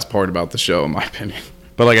probably it's a the good best part about the show, in my opinion.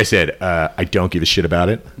 But like I said, I don't give a shit about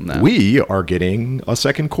it. No. We are getting a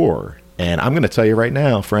second core. And I'm going to tell you right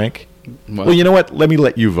now, Frank. What? Well, you know what? Let me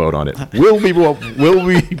let you vote on it. Will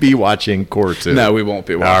we be watching Core 2? No, we won't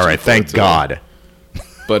be watching. All right, thank Core 2. God.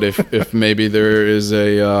 But if maybe there is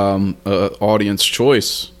a audience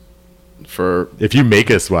choice for, If you make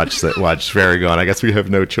us watch Fairy Gone, I guess we have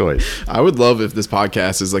no choice. I would love if this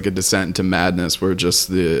podcast is like a descent into madness where just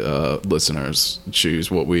the listeners choose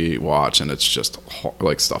what we watch and it's just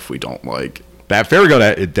like stuff we don't like. That Fairy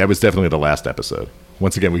Gone, that was definitely the last episode.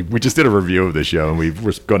 Once again, we just did a review of the show, and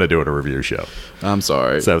we're going to do it a review show. I'm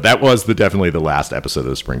sorry. So that was definitely the last episode of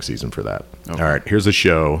the spring season for that. Okay. All right, here's a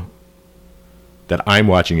show that I'm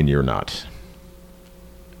watching and you're not.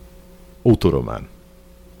 Ultraman.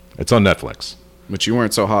 It's on Netflix. Which you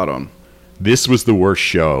weren't so hot on. This was the worst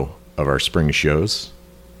show of our spring shows,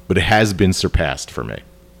 but it has been surpassed for me.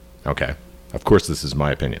 Okay. Of course, this is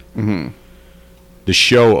my opinion. Mm-hmm. The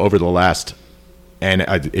show over the last... And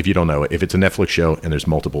if you don't know, if it's a Netflix show and there's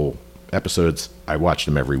multiple episodes, I watch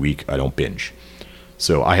them every week. I don't binge.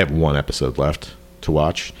 So I have 1 episode left to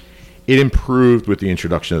watch. It improved with the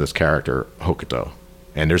introduction of this character, Hokuto.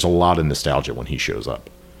 And there's a lot of nostalgia when he shows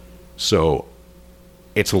up. So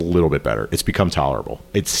it's a little bit better. It's become tolerable.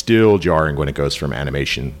 It's still jarring when it goes from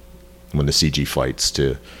animation, when the CG fights,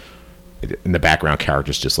 to in the background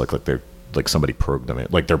characters just like they're like somebody programmed them.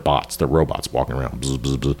 Like they're bots. They're robots walking around. Bzz,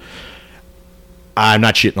 bzz, bzz. I'm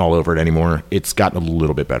not shitting all over it anymore. It's gotten a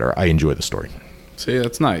little bit better. I enjoy the story. See,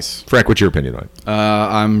 that's nice. Frank, what's your opinion on it?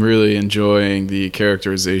 I'm really enjoying the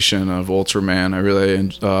characterization of Ultraman. I really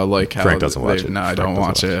like how Frank doesn't watch it. No, I don't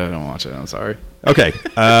watch it. I don't watch it. I'm sorry. Okay.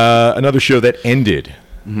 Another show that ended,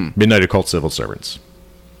 Midnight Occult Civil Servants.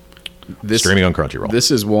 Streaming on Crunchyroll.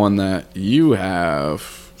 This is one that you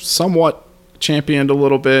have somewhat championed a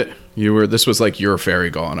little bit. This was like your Fairy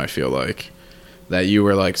Gone, I feel like. That you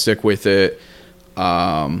were like, stick with it.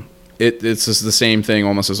 It's just the same thing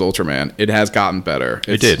almost as Ultraman. It has gotten better.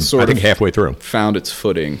 It did. I think halfway through. Found its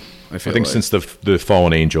footing. I think like. Since the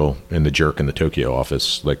Fallen Angel and the Jerk in the Tokyo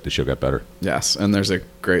office, like the show got better. Yes, and there's a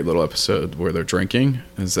great little episode where they're drinking.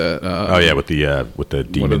 Is that? Oh yeah, with the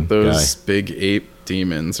demon one of those guy. big ape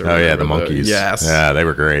demons. Or Oh yeah, the monkeys. Yes. Yeah, they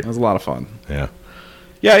were great. It was a lot of fun. Yeah.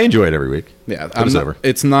 Yeah, I enjoy it every week. Yeah, over.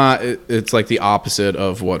 It's not. It's like the opposite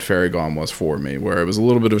of what Fairy Gone was for me, where it was a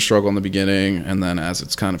little bit of a struggle in the beginning, and then as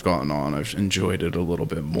it's kind of gotten on, I've enjoyed it a little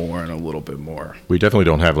bit more and a little bit more. We definitely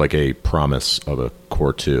don't have like a promise of a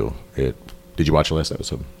Core 2. Did you watch the last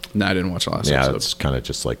episode? No, I didn't watch the last Yeah, episode. it's kind of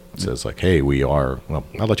just like says like, hey, we are. Well,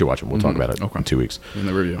 I'll let you watch it. We'll talk about it in 2 weeks. In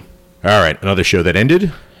the review. All right, another show that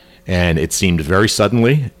ended, and it seemed very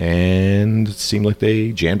suddenly, and it seemed like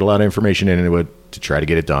they jammed a lot of information into it to try to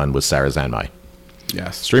get it done, was Sarah Zanmai.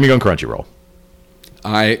 Yes. Streaming on Crunchyroll.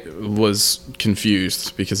 I was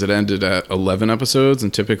confused because it ended at 11 episodes,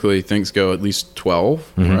 and typically things go at least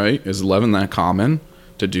 12, right? Is 11 that common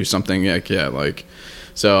to do something like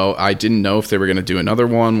so I didn't know if they were going to do another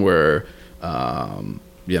one where,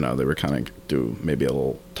 they were kind of do maybe a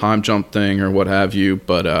little time jump thing or what have you,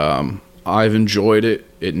 but I've enjoyed it.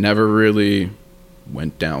 It never really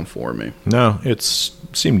went down for me. No, it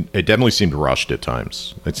definitely seemed rushed at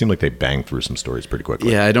times. It seemed like they banged through some stories pretty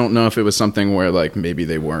quickly. Yeah, I don't know if it was something where like maybe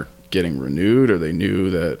they weren't getting renewed or they knew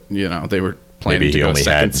that, they were planning Maybe to he go only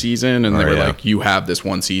second had- season and they or, were yeah. like, you have this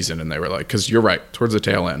one season, and they were like, because you're right, towards the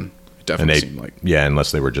tail end, it definitely seemed like. Yeah,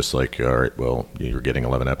 unless they were just like, all right, well, you're getting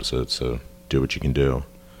 11 episodes, so do what you can do.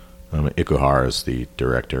 Ikuhara is the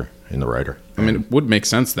director and the writer. I mean, it would make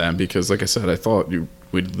sense then because, like I said, I thought you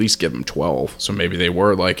would at least give them 12. So maybe they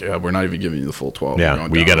were like, we're not even giving you the full 12. We're Yeah,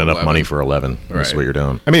 going we down got to enough 11. money for 11. That's Right. what you're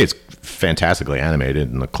doing. I mean, it's fantastically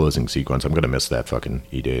animated in the closing sequence. I'm going to miss that fucking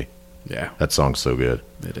ED. Yeah, That song's so good.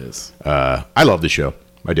 it is. I love the show.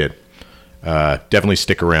 I did. Definitely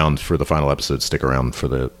stick around for the final episode. Stick around for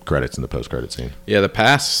the credits and the post-credit scene. Yeah, the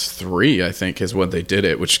past 3, I think, is when they did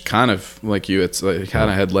it, which kind of, like you, it kind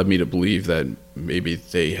of had led me to believe that maybe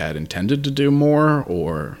they had intended to do more,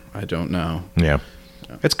 or I don't know. Yeah.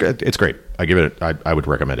 It's good. It's great. I give it. I would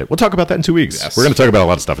recommend it. We'll talk about that in 2 weeks. Yes. We're going to talk about a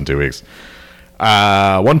lot of stuff in 2 weeks.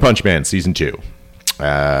 One Punch Man season 2.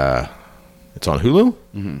 It's on Hulu.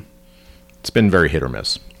 Mm-hmm. It's been very hit or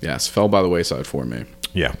miss. Yes, fell by the wayside for me.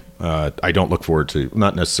 Yeah. I don't look forward to.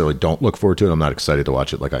 Not necessarily don't look forward to it. I'm not excited to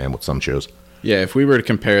watch it like I am with some shows. Yeah, if we were to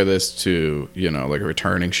compare this to, like a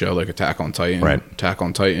returning show like Attack on Titan, Right. Attack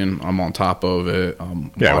on Titan, I'm on top of it.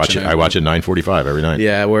 Yeah, I watch it 9:45 every night.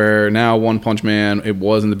 Yeah, where now One Punch Man, it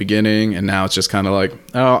was in the beginning, and now it's just kind of like,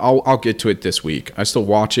 oh, I'll get to it this week. I still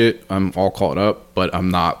watch it. I'm all caught up, but I'm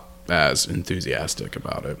not as enthusiastic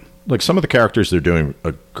about it. Like some of the characters they're doing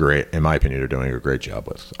in my opinion, they're doing a great job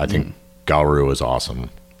with. I think Garu is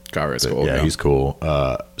awesome. Gaara's cool. Yeah, he's cool.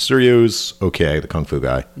 Suryu's okay, the kung fu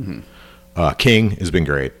guy. King has been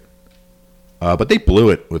great. But they blew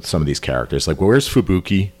it with some of these characters. Like, where's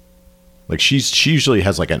Fubuki? Like, she usually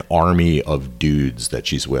has like an army of dudes that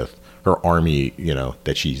she's with. Her army,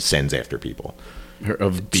 that she sends after people.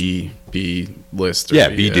 of B list. Or Yeah,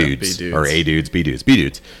 B dudes or A dudes, B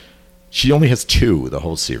dudes. She only has 2 the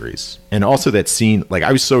whole series. And also that scene, like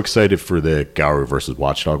I was so excited for the Garu versus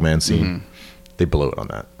Watchdog Man scene. They blew it on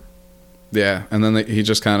that. Yeah, and then he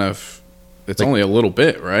just kind of, it's only a little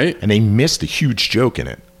bit, right? And they missed a huge joke in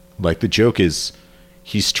it. Like the joke is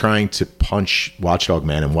he's trying to punch Watchdog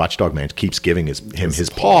Man and Watchdog Man keeps giving him his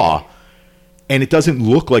paw. And it doesn't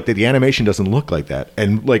look like that. The animation doesn't look like that.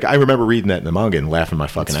 And like I remember reading that in the manga and laughing my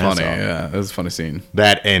fucking It's ass funny, off. yeah. It was a funny scene.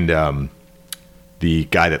 That and the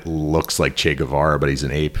guy that looks like Che Guevara, but he's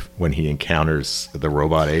an ape when he encounters the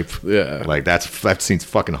robot ape. Yeah. Like that scene's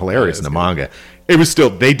fucking hilarious in the good. manga. It was still,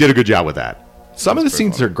 they did a good job with that. Some of the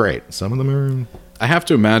scenes are great. Some of them are. I have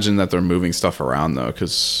to imagine that they're moving stuff around though,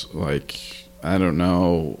 because like I don't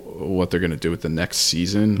know what they're gonna do with the next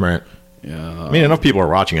season. Right. Yeah. I mean, enough people are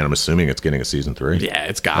watching it. I'm assuming it's getting a season 3. Yeah,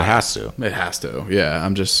 it's got. It has to. It has to. Yeah,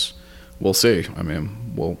 we'll see. I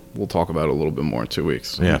mean, we'll talk about it a little bit more in 2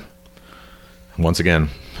 weeks. Yeah. Once again,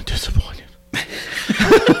 disappointed.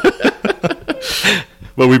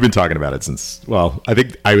 Well, we've been talking about it since. Well, I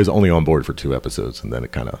think I was only on board for 2 episodes, and then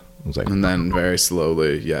it kind of was like. And then very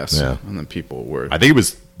slowly, yes. Yeah. And then people were. I think it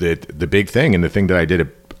was the big thing, and the thing that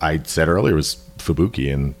I said earlier was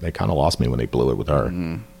Fubuki, and they kind of lost me when they blew it with her.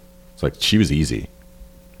 It's like she was easy.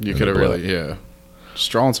 You and could have they blew really, yeah.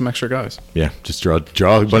 Just draw on some extra guys. Yeah, just draw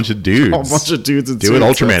a bunch of dudes. A bunch of dudes in Do what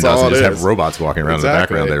suits, Ultraman that's does, all and it just have is. robots walking around in the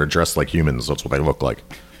Exactly. background. They're dressed like humans. That's what they look like.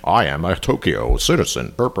 I am a Tokyo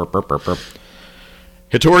citizen. Burp, burp, burp, burp, burp.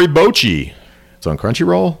 Hitori Bochi. It's on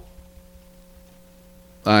Crunchyroll.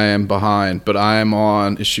 I am behind, but I am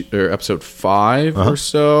on episode 5 or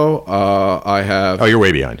so. I have. Oh, you're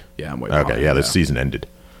way behind. Yeah, I'm way behind. Okay, yeah, this season ended.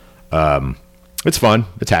 It's fun.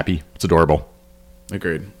 It's happy. It's adorable.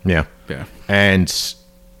 Agreed. Yeah. Yeah. And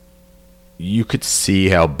you could see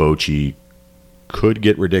how Bochi could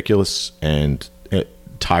get ridiculous and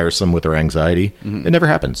tiresome with her anxiety. It never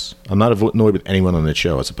happens. I'm not annoyed with anyone on that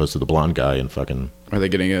show as opposed to the blonde guy and fucking. Are they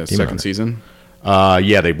getting a second season?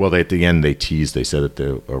 Yeah. They at the end they teased. They said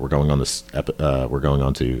that we're going on this.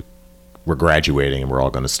 We're graduating and we're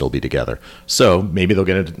all going to still be together. So maybe they'll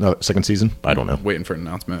get a second season. I don't know. Waiting for an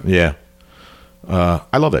announcement. Yeah.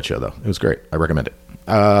 I love that show though. It was great. I recommend it.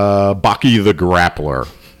 Baki the Grappler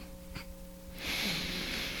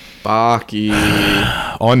Baki.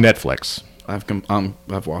 on Netflix.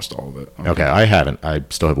 I've watched all of it. Okay, I haven't. I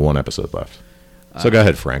still have 1 episode left. So go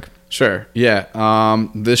ahead, Frank. Sure. Yeah.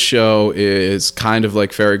 This show is kind of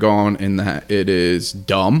like Fairy Gone in that it is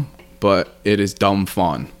dumb, but it is dumb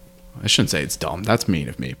fun. I shouldn't say it's dumb. That's mean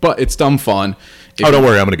of me. But it's dumb fun. Oh, don't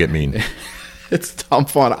worry. I'm going to get mean. It's dumb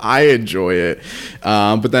fun. I enjoy it.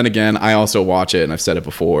 But then again, I also watch it, and I've said it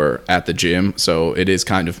before, at the gym. So it is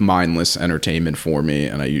kind of mindless entertainment for me,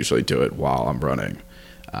 and I usually do it while I'm running.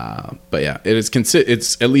 But yeah, it is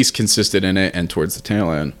it's at least consistent in it, and towards the tail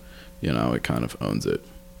end, it kind of owns it.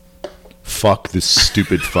 Fuck this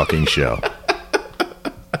stupid fucking show.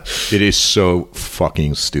 It is so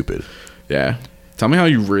fucking stupid. Yeah. Tell me how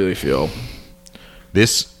you really feel.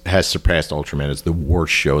 This has surpassed Ultraman as the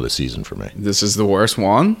worst show of the season for me. This is the worst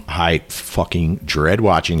one? I fucking dread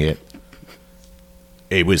watching it.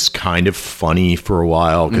 It was kind of funny for a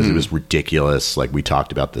while because it was ridiculous. Like we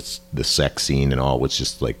talked about the sex scene and all was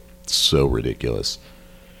just like so ridiculous.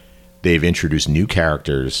 They've introduced new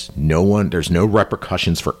characters. There's no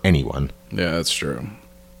repercussions for anyone. Yeah, that's true.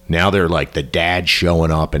 Now they're like the dad showing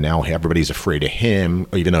up and now everybody's afraid of him,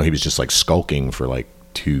 even though he was just like skulking for like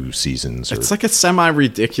 2 seasons. It's like a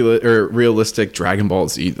semi-ridiculous or realistic Dragon Ball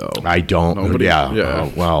Z, though. I don't.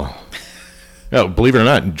 Well, believe it or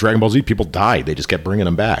not, in Dragon Ball Z, people died. They just kept bringing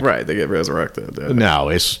them back. Right, they get resurrected. Yeah.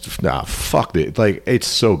 No, fuck it. Like, it's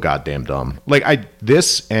so goddamn dumb. Like,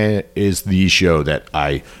 this is the show that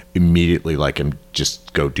I immediately am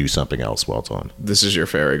just go do something else while it's on. This is your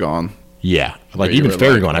Fairy Gone. Yeah, like even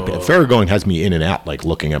Fairy Gone. Fairy Gone has me in and out, like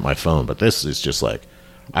looking at my phone. But this is just like,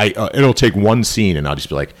 it'll take one scene and I'll just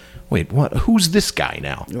be like, wait, what? Who's this guy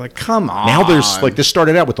now? You're like, come on. Now there's like, this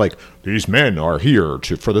started out with like, these men are here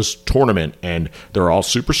for this tournament and they're all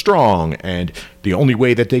super strong and the only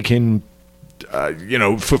way that they can,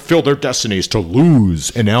 fulfill their destiny is to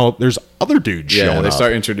lose. And now there's other dudes showing up. They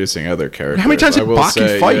start introducing other characters. How many times did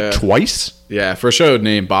Baki fight? Yeah. Twice? Yeah, for a show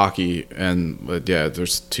named Baki,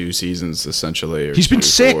 there's 2 seasons essentially. Or he's been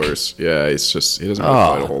sick. Course. Yeah, he doesn't really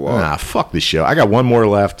fight a whole lot. Fuck this show. I got one more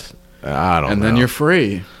left. I don't know. And then you're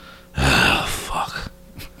free. Oh, fuck.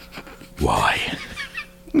 Why?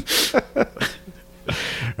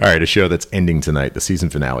 All right, a show that's ending tonight. The season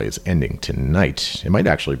finale is ending tonight. It might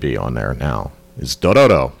actually be on there now. It's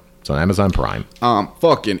Dororo. It's on Amazon Prime. I'm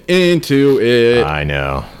fucking into it. I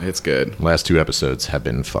know. It's good. Last 2 episodes have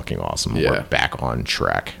been fucking awesome. Yeah. We're back on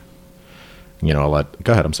track. Go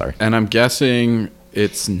ahead. I'm sorry. And I'm guessing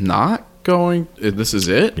it's not going. This is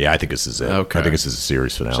it? Yeah, I think this is it. Okay. I think this is a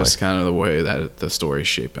series finale. Just kind of the way that the story's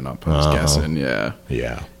shaping up. I was guessing. Yeah.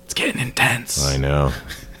 Yeah. It's getting intense. I know.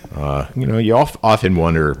 You often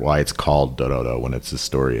wonder why it's called Dororo when it's the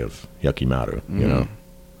story of Yakimaru, you know.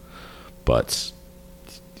 But,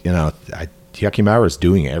 Yakimaru is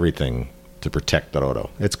doing everything to protect Dororo.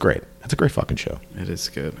 It's great. It's a great fucking show. It is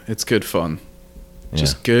good. It's good fun. Yeah.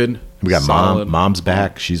 Just good. We got solid. Mom's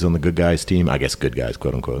back. She's on the good guys team. I guess good guys,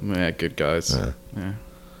 quote unquote. Yeah, good guys. Yeah. Yeah.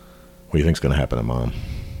 What do you think's going to happen to Mom?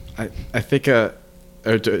 I think...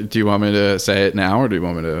 do you want me to say it now, or do you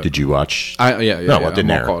want me to... Did you watch... No, it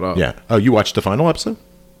didn't air. Caught up. Yeah. Oh, you watched the final episode?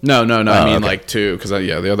 No. I mean, okay. like 2, because,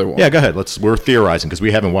 the other one. Yeah, go ahead. We're theorizing, because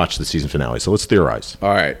we haven't watched the season finale, so let's theorize. All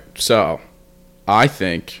right. So, I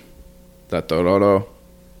think that Dororo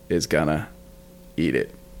is gonna eat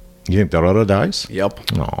it. You think Dororo dies? Yep.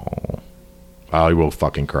 Oh. I will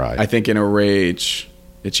fucking cry. I think in a rage,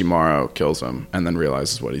 Ichimaru kills him and then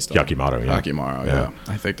realizes what he's done. Yakimaru, yeah. Yakimaru, yeah.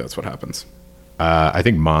 I think that's what happens. I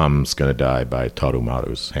think Mom's going to die by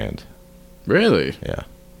Torumaru's hand. Really? Yeah.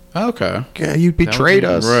 Okay. Yeah, you betrayed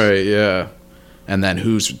us. Right, yeah. And then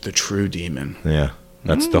who's the true demon? Yeah.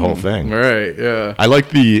 That's the whole thing. Right, yeah. I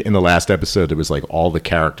like in the last episode, it was like all the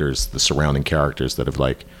characters, the surrounding characters that have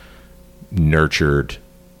like nurtured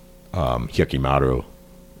Yakimaru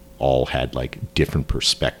all had like different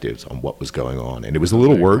perspectives on what was going on. And it was a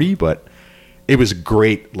little wordy, but it was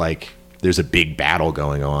great. Like there's a big battle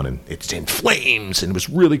going on and it's in flames and it was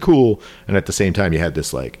really cool. And at the same time, you had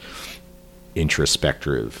this like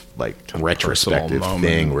introspective, like retrospective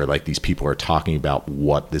thing where like these people are talking about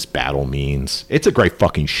what this battle means. It's a great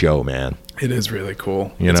fucking show, man. It is really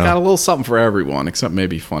cool. It's got a little something for everyone, except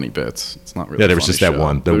maybe funny bits. It's not really. Yeah, there was just that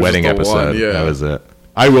one, the wedding episode. Yeah, that was it.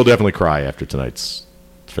 I will definitely cry after tonight's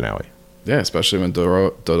finale. Yeah, especially when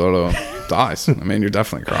Dororo dies. I mean, you're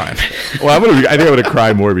definitely crying. Well, I think I'm gonna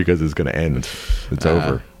cry more because it's gonna end. It's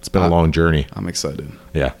over. It's been a long journey. I'm excited.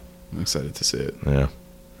 Yeah, I'm excited to see it. Yeah.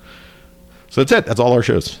 So that's it. That's all our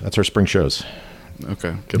shows. That's our spring shows.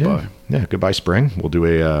 Okay. Goodbye. Yeah. Goodbye, spring. We'll do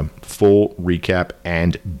a full recap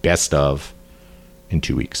and best of in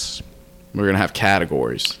 2 weeks. We're gonna have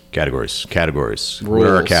categories. Categories. Rules. What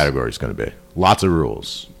are our categories going to be? Lots of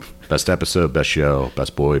rules. Best episode, best show,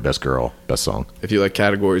 best boy, best girl, best song. If you like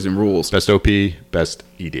categories and rules, Best OP, best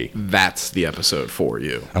ED. that's the episode for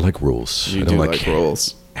you. I like rules. You I don't do like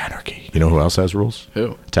rules. anarchy. You know who else has rules?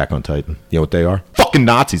 Who? Attack on Titan. You know what they are? Fucking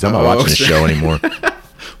Nazis. I'm not Oh, watching this shit. show anymore.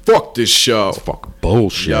 Fuck this show. Fucking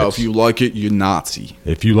bullshit. Yo, if you like it, you're Nazi.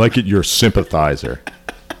 If you like it, you're a sympathizer.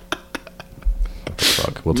 What the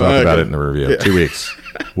fuck? We'll talk about it in the review. 2 weeks.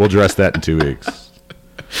 We'll address that in 2 weeks.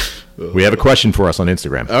 We have a question for us on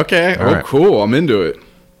Instagram. Okay. All right. Cool. I'm into it.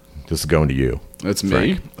 This is going to you. It's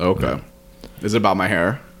Frank. me? Okay. Is it about my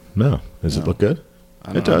hair? No. Does it look good?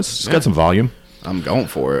 It know. does. It's got some volume. I'm going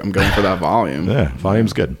for it. I'm going for that volume. Yeah,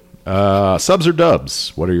 volume's good. Subs or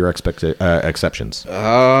dubs? What are your exceptions?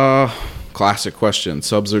 Classic question.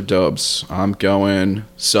 Subs or dubs? I'm going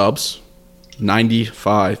subs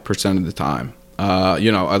 95% of the time.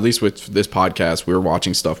 At least with this podcast, we're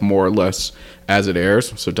watching stuff more or less as it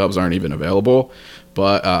airs, so dubs aren't even available.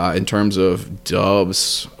 But in terms of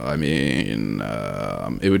dubs, I mean,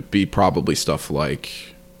 it would be probably stuff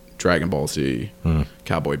like Dragon Ball Z,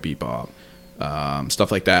 Cowboy Bebop,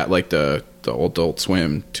 stuff like that, like the old Adult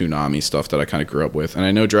Swim, Toonami stuff that I kind of grew up with. And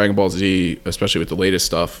I know Dragon Ball Z, especially with the latest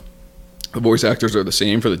stuff, the voice actors are the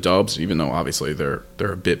same for the dubs, even though obviously they're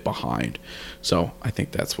a bit behind. So I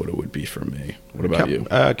think that's what it would be for me. What about you?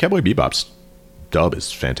 Cowboy Bebop's dub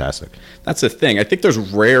is fantastic. That's the thing. I think there's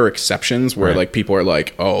rare exceptions where Right. like people are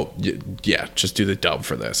like, oh yeah, just do the dub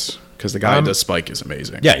for this, because the guy who does Spike is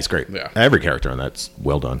amazing. Yeah, he's great. Yeah. Every character on that's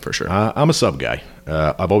well done. For sure. I'm a sub guy.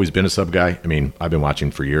 I've always been a sub guy. I mean, I've been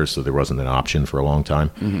watching for years, so there wasn't an option for a long time.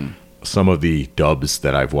 Mm-hmm. Some of the dubs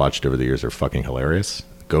that I've watched over the years are fucking hilarious.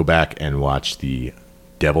 Go back and watch the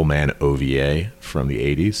Devilman OVA from the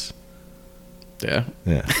 80s. Yeah.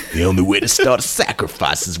 Yeah. The only way to start a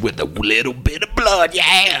sacrifice is with a little bit of blood.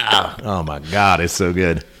 Yeah. Oh my God, it's so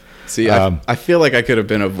good. See, I feel like I could have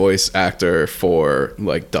been a voice actor for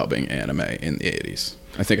like dubbing anime in the 80s.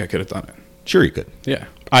 I think I could have done it. Sure, you could. Yeah.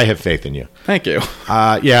 I have faith in you. Thank you.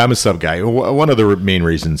 Yeah, I'm a sub guy. One of the main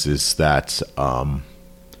reasons is that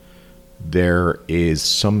there is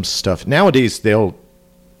some stuff nowadays.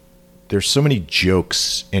 There's so many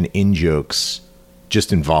jokes and in jokes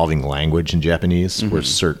just involving language in Japanese, where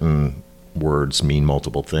certain words mean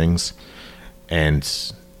multiple things,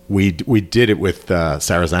 and we did it with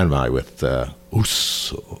Sarazanmai with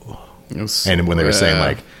uso, and when they were saying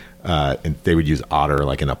like, and they would use otter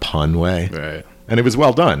like in a pun way, Right. and it was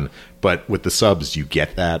well done. But with the subs, you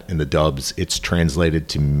get that. In the dubs, it's translated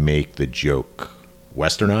to make the joke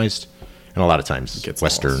westernized, and a lot of times It gets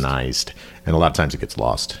westernized, and a lot of times it gets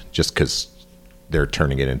lost just because they're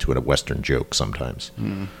turning it into a western joke sometimes.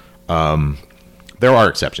 There are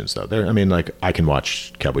exceptions though. I mean, like I can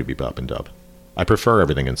watch Cowboy Bebop in dub. I prefer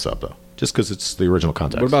everything in sub though, just because it's the original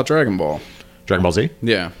context. What about Dragon Ball? Dragon Ball Z?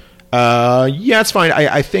 Yeah. Yeah, it's fine.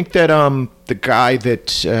 I think that the guy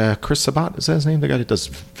that Chris Sabat, is that his name? The guy that does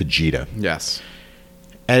Vegeta. Yes.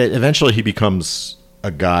 And eventually he becomes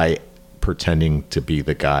a guy pretending to be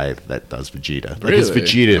the guy that does Vegeta. Like his Really?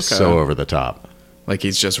 Vegeta is Okay. so over the top. Like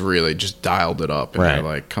he's just really just dialed it up, and Right. you're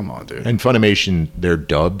like, come on, dude. And Funimation, their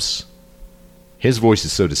dubs, his voice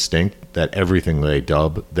is so distinct that everything they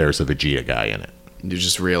dub, there's a Vegeta guy in it. You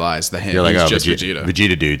just realize the hint. You're like, He's oh, just Vegeta.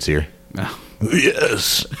 Vegeta dude's here. No.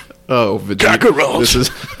 Yes. Oh, Vegeta. Kakarot. This is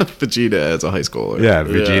Vegeta as a high schooler. Yeah,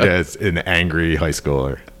 Vegeta is an angry high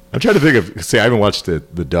schooler. I'm trying to think of. See, I haven't watched the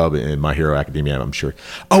dub in My Hero Academia. I'm sure.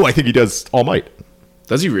 Oh, I think he does All Might.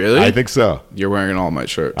 Does he really? I think so. You're wearing an All Might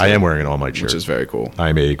shirt. I am wearing an All Might shirt. Which is very cool.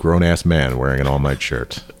 I'm a grown ass man wearing an All Might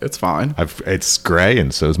shirt. It's fine. It's gray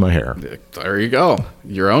and so's my hair. There you go.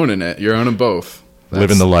 You're owning it. You're owning both.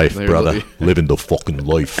 Living the life, There's brother. Living the fucking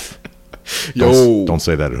life. Yo. Don't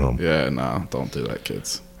say that at home. Yeah, no, don't do that,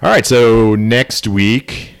 kids. All right, so next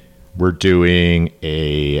week we're doing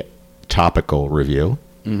a topical review.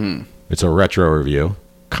 Mm-hmm. It's a retro review,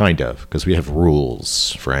 kind of, because we have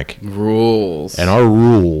rules, Frank. Rules. And our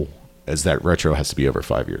rule is that retro has to be over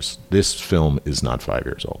 5 years. This film is not 5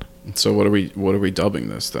 years old. So what are we dubbing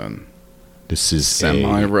this then? This is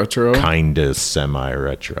Semi-retro? Kind of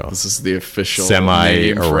semi-retro. This is the official name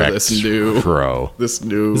Semi-erect for this new tro. This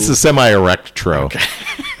new This is semi-erect tro. Okay.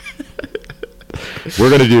 We're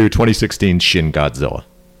going to do 2016 Shin Godzilla.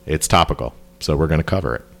 It's topical, so we're going to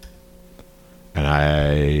cover it. And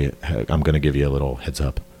I'm going to give you a little heads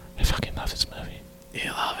up. I fucking love this movie.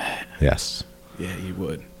 You love it. Yes. Yeah, you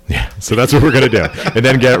would. Yeah. So that's what we're going to do. And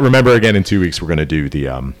then remember again in 2 weeks we're going to do the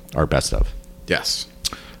our best of. Yes.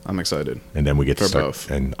 I'm excited. And then we get to For start.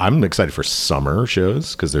 both. And I'm excited for summer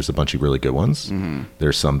shows because there's a bunch of really good ones. Mm-hmm.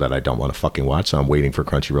 There's some that I don't want to fucking watch, so I'm waiting for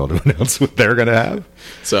Crunchyroll to announce what they're going to have.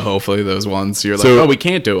 So hopefully those ones you're like, So- oh, we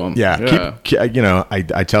can't do them. Yeah,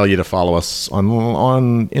 I tell you to follow us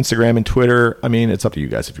on Instagram and Twitter. I mean, it's up to you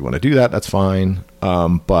guys if you want to do that. That's fine.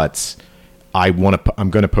 But I'm going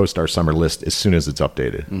to post our summer list as soon as it's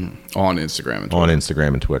updated On Instagram and Twitter. on Instagram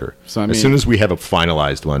and Twitter. So, I as mean- soon as we have a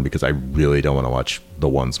finalized one, because I really don't want to watch the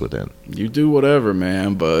ones within. You do whatever,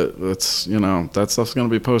 man, but that's, that stuff's going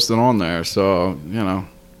to be posted on there. So,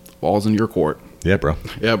 ball's in your court. Yeah, bro.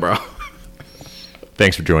 Yeah, bro.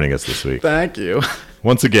 Thanks for joining us this week. Thank you.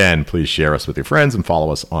 Once again, please share us with your friends and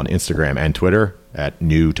follow us on Instagram and Twitter at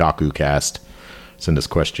NewTakuCast. Send us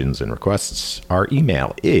questions and requests. Our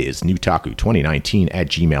email is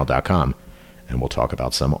newtaku2019@gmail.com. And we'll talk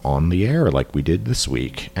about some on the air like we did this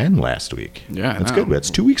week and last week. Yeah, I That's know. good. That's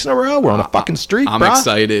 2 weeks in a row. We're on a fucking streak, I'm brah.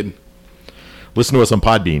 excited. Listen to us on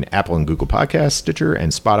Podbean, Apple and Google Podcasts, Stitcher,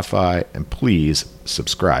 and Spotify. And please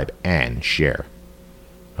subscribe and share.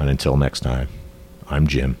 And until next time, I'm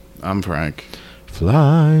Jim. I'm Frank.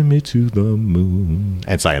 Fly me to the moon.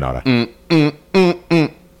 And sayonara.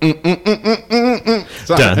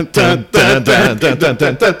 Dun, dun, dun, dun, dun, dun,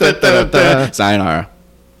 dun, dun, dun, dun. Sayonara.